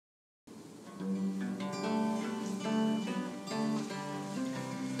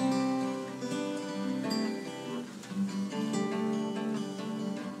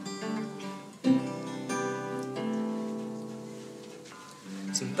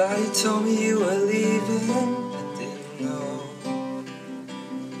Somebody told me you were leaving, I didn't know.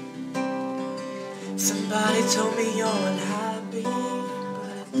 Somebody told me you're unhappy,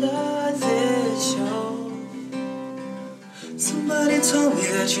 but it doesn't show. Somebody told me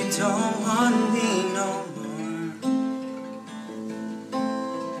that you don't want me no more.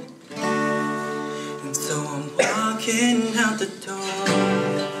 And so I'm walking out the door.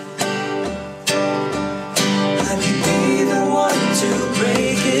 Let me be the one to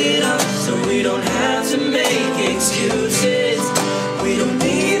break it up, so we don't have to make excuses. We don't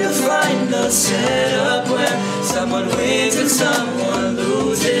need to find a setup where someone wins and someone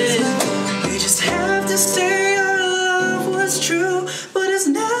loses. We just have to say our love was true, but it's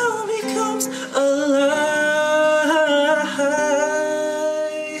now becomes a lie.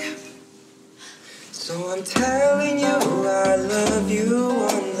 So I'm telling you I love you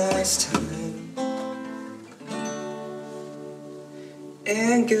one last time.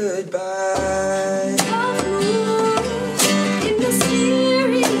 And goodbye. Love moves in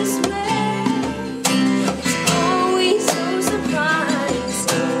mysterious ways. It's always so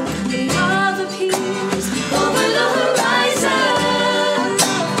surprising when love appears over the horizon.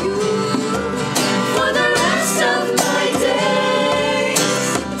 For the rest of my days,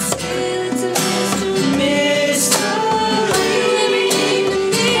 but still it's a mystery. Everything to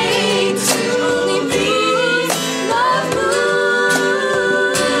me to only be love moves.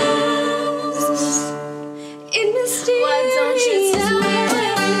 Why don't you tell me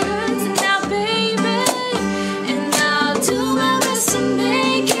where it hurts now, baby? And I'll do my best to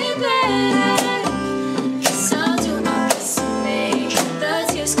make it better. 'Cause I'll do my best to make the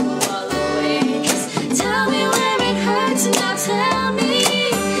tears go all away. Just tell me where it hurts and now tell me.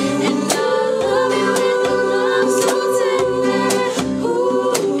 And I'll love you with a love so tender.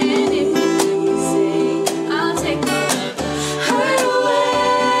 Ooh, and if you say I'll take the hurt away.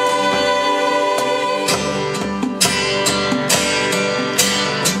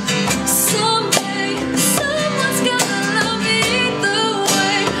 Someday, someone's gonna love me the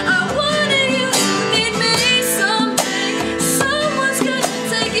way I wanted you to need me. Someday, someone's gonna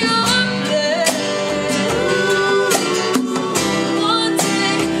take your place. One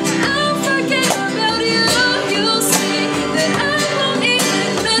day, I'll forget about you. You'll see that I won't even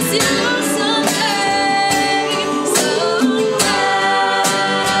miss you. Someday,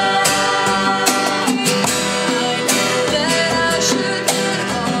 that I should get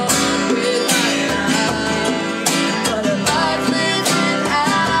on with my life. But a life lived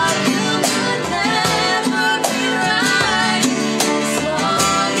without you could never be right. As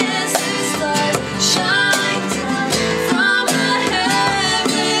long as this light shines down from the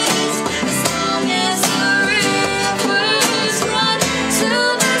heavens, as long as the rivers run to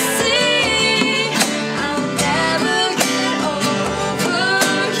the sea, I'll never get over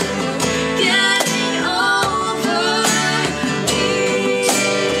you getting over me.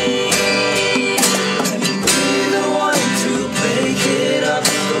 Let me be the one to break it up,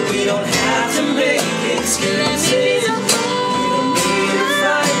 but we don't have to make excuses. We don't need to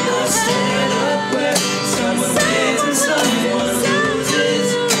find a setup where someone wins and someone loses.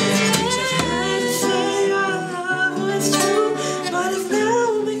 We just had to say our love was true, but it's now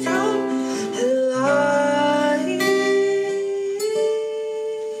become a lie.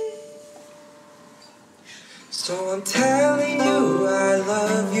 So I'm telling you I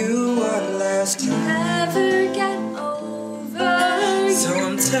love you one last time. Never get over you. So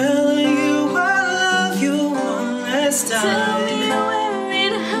I'm telling you I love you one last Tell time. me where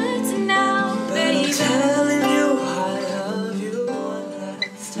it hurts now, But I'm baby. telling you I love you one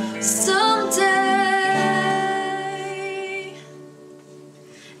last time. Someday.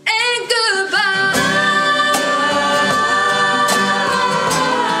 And goodbye.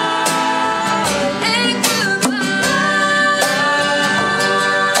 And goodbye.